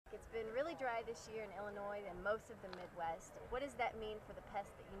really dry this year in Illinois and most of the Midwest. What does that mean for the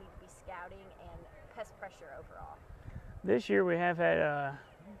pests that you need to be scouting and pest pressure overall? This year we have had a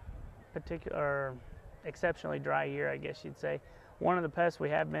exceptionally dry year, I guess you'd say. One of the pests we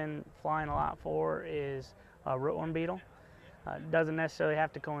have been flying a lot for is a rootworm beetle. It doesn't necessarily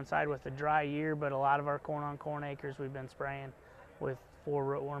have to coincide with a dry year, but a lot of our corn on corn acres we've been spraying for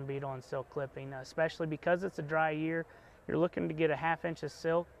rootworm beetle and silk clipping, especially because it's a dry year. You're looking to get a ½ inch of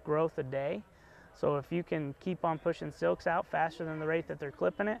silk growth a day. So if you can keep on pushing silks out faster than the rate that they're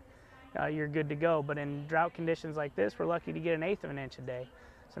clipping it, you're good to go. But in drought conditions like this, we're lucky to get an 1/8 of an inch a day.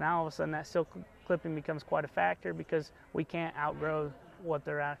 So now all of a sudden that silk clipping becomes quite a factor because we can't outgrow what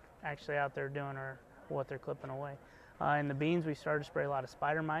they're actually out there doing or what they're clipping away. In the beans, we started to spray a lot of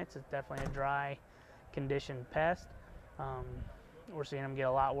spider mites. It's definitely a dry condition pest. We're seeing them get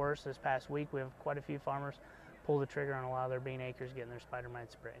a lot worse this past week. We have quite a few farmers pull the trigger on a lot of their bean acres getting their spider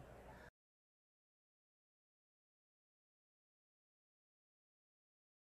mites sprayed.